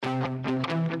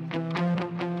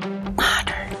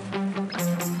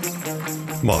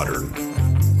Modern.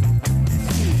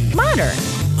 Modern.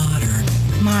 Modern.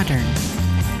 Modern.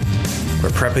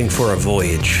 We're prepping for a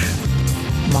voyage.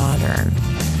 Modern.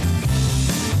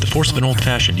 The force of an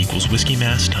old-fashioned equals whiskey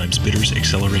mass times bitters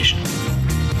acceleration.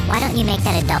 Why don't you make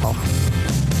that a double?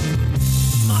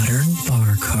 Modern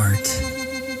Bar Cart.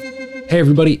 Hey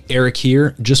everybody, Eric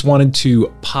here. Just wanted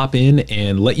to pop in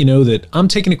and let you know that I'm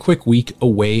taking a quick week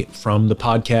away from the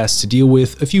podcast to deal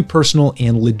with a few personal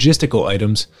and logistical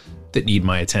items that need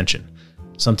my attention.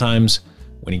 Sometimes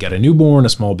when you got a newborn, a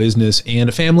small business, and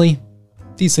a family,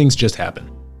 these things just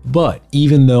happen. But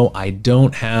even though I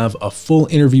don't have a full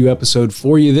interview episode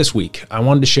for you this week, I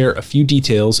wanted to share a few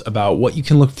details about what you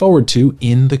can look forward to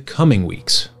in the coming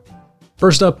weeks.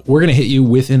 First up, we're going to hit you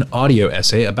with an audio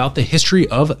essay about the history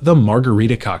of the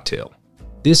margarita cocktail.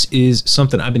 This is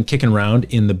something I've been kicking around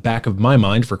in the back of my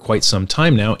mind for quite some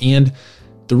time now, and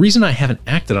the reason I haven't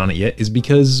acted on it yet is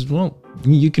because, well,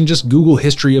 you can just Google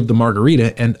history of the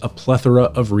margarita and a plethora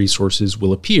of resources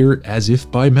will appear as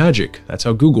if by magic. That's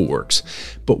how Google works.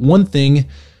 But one thing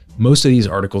most of these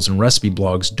articles and recipe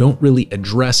blogs don't really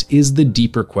address is the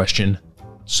deeper question,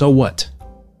 so what?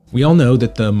 We all know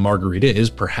that the margarita is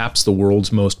perhaps the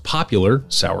world's most popular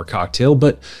sour cocktail,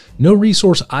 but no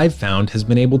resource I've found has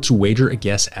been able to wager a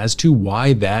guess as to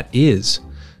why that is.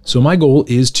 So my goal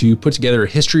is to put together a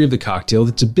history of the cocktail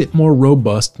that's a bit more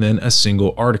robust than a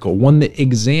single article, one that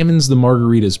examines the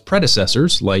margarita's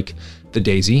predecessors, like the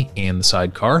Daisy and the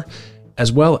Sidecar,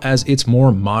 as well as its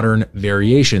more modern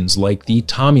variations, like the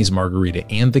Tommy's Margarita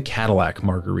and the Cadillac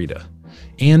Margarita.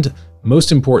 And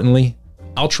most importantly,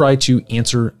 I'll try to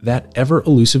answer that ever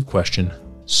elusive question,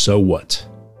 so what?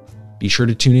 Be sure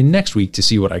to tune in next week to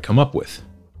see what I come up with.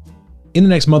 In the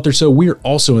next month or so, we're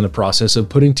also in the process of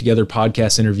putting together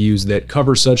podcast interviews that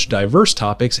cover such diverse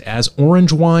topics as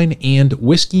orange wine and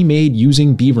whiskey made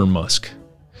using beaver musk.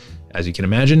 As you can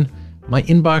imagine, my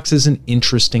inbox is an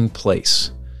interesting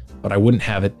place, but I wouldn't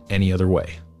have it any other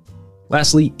way.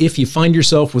 Lastly, if you find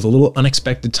yourself with a little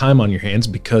unexpected time on your hands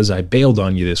because I bailed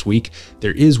on you this week,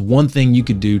 there is one thing you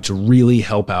could do to really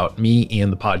help out me and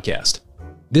the podcast.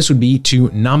 This would be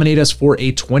to nominate us for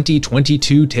a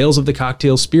 2022 Tales of the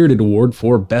Cocktail Spirited Award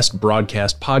for Best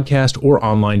Broadcast Podcast or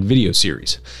Online Video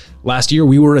Series. Last year,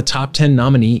 we were a top 10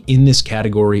 nominee in this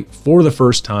category for the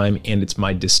first time, and it's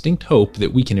my distinct hope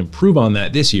that we can improve on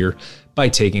that this year by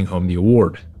taking home the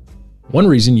award. One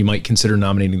reason you might consider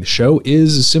nominating the show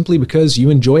is simply because you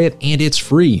enjoy it and it's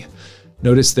free.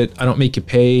 Notice that I don't make you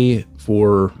pay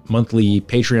for monthly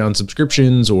Patreon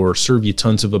subscriptions or serve you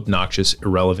tons of obnoxious,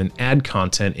 irrelevant ad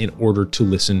content in order to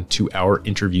listen to our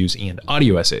interviews and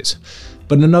audio essays.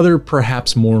 But another,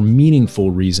 perhaps more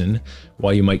meaningful reason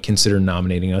why you might consider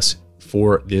nominating us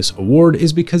for this award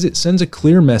is because it sends a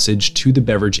clear message to the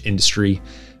beverage industry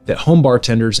that home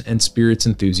bartenders and spirits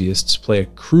enthusiasts play a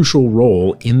crucial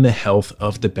role in the health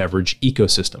of the beverage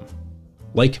ecosystem.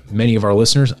 Like many of our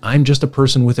listeners, I'm just a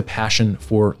person with a passion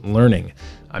for learning.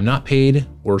 I'm not paid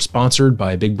or sponsored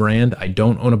by a big brand. I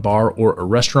don't own a bar or a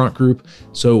restaurant group.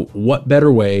 So what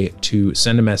better way to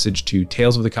send a message to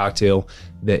Tales of the Cocktail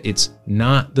that it's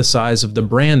not the size of the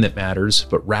brand that matters,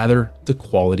 but rather the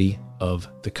quality of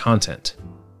the content.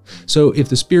 So if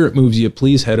the spirit moves you,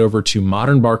 please head over to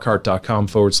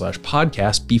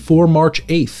modernbarcart.com/podcast before March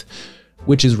 8th,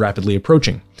 which is rapidly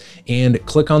approaching, and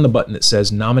click on the button that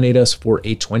says nominate us for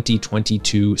a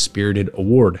 2022 Spirited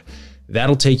Award.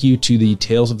 That'll take you to the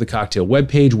Tales of the Cocktail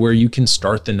webpage where you can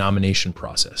start the nomination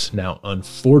process. Now,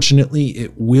 unfortunately,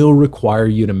 it will require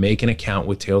you to make an account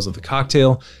with Tales of the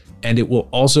Cocktail, and it will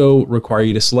also require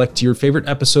you to select your favorite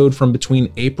episode from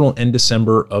between April and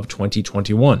December of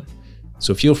 2021.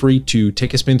 So feel free to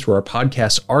take a spin through our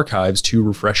podcast archives to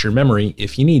refresh your memory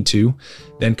if you need to,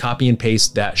 then copy and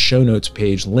paste that show notes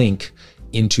page link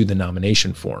into the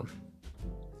nomination form.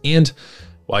 And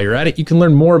while you're at it, you can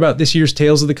learn more about this year's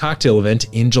Tales of the Cocktail event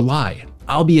in July.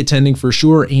 I'll be attending for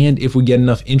sure, and if we get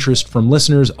enough interest from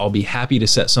listeners, I'll be happy to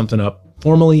set something up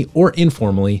formally or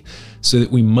informally so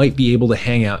that we might be able to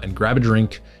hang out and grab a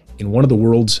drink in one of the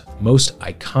world's most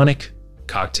iconic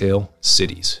cocktail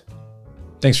cities.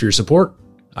 Thanks for your support.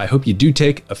 I hope you do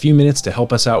take a few minutes to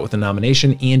help us out with the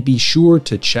nomination, and be sure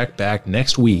to check back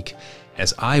next week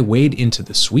as I wade into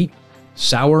the sweet,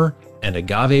 sour, and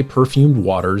agave perfumed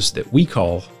waters that we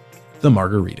call the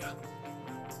margarita.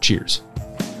 Cheers.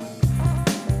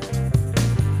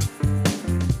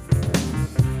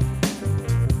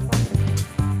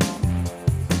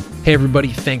 Hey everybody,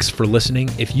 thanks for listening.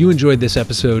 If you enjoyed this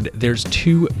episode, there's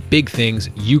two big things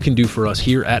you can do for us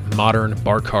here at Modern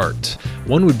Bar Cart.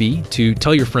 One would be to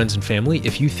tell your friends and family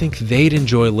if you think they'd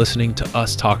enjoy listening to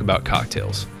us talk about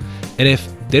cocktails. And if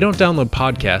they don't download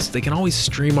podcasts, they can always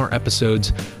stream our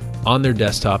episodes on their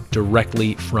desktop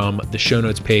directly from the show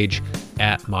notes page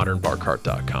at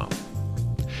modernbarcart.com.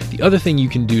 The other thing you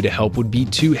can do to help would be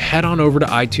to head on over to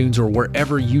iTunes or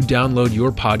wherever you download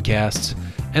your podcasts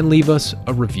and leave us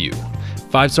a review.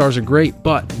 5 stars are great,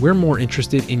 but we're more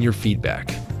interested in your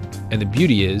feedback. And the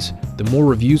beauty is, the more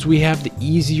reviews we have, the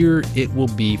easier it will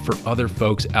be for other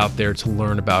folks out there to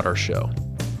learn about our show.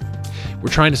 We're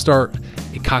trying to start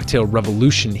a cocktail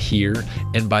revolution here,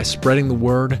 and by spreading the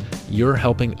word, you're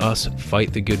helping us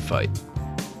fight the good fight.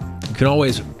 You can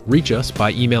always reach us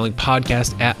by emailing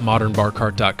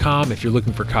podcast@modernbarcart.com if you're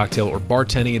looking for cocktail or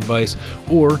bartending advice,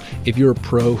 or if you're a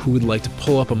pro who would like to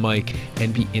pull up a mic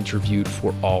and be interviewed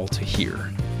for all to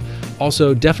hear.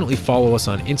 Also, definitely follow us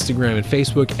on Instagram and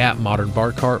Facebook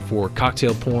 @modernbarcart for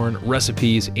cocktail porn,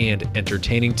 recipes, and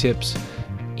entertaining tips.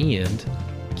 And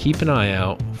keep an eye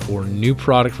out for new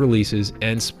product releases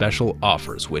and special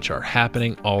offers, which are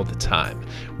happening all the time.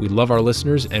 We love our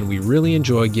listeners, and we really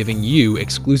enjoy giving you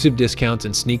exclusive discounts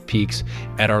and sneak peeks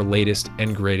at our latest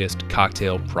and greatest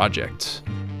cocktail projects.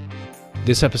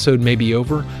 This episode may be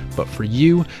over, but for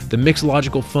you, the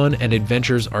mixological fun and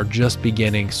adventures are just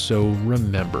beginning. So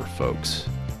remember, folks,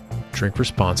 drink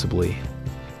responsibly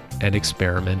and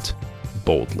experiment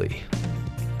boldly.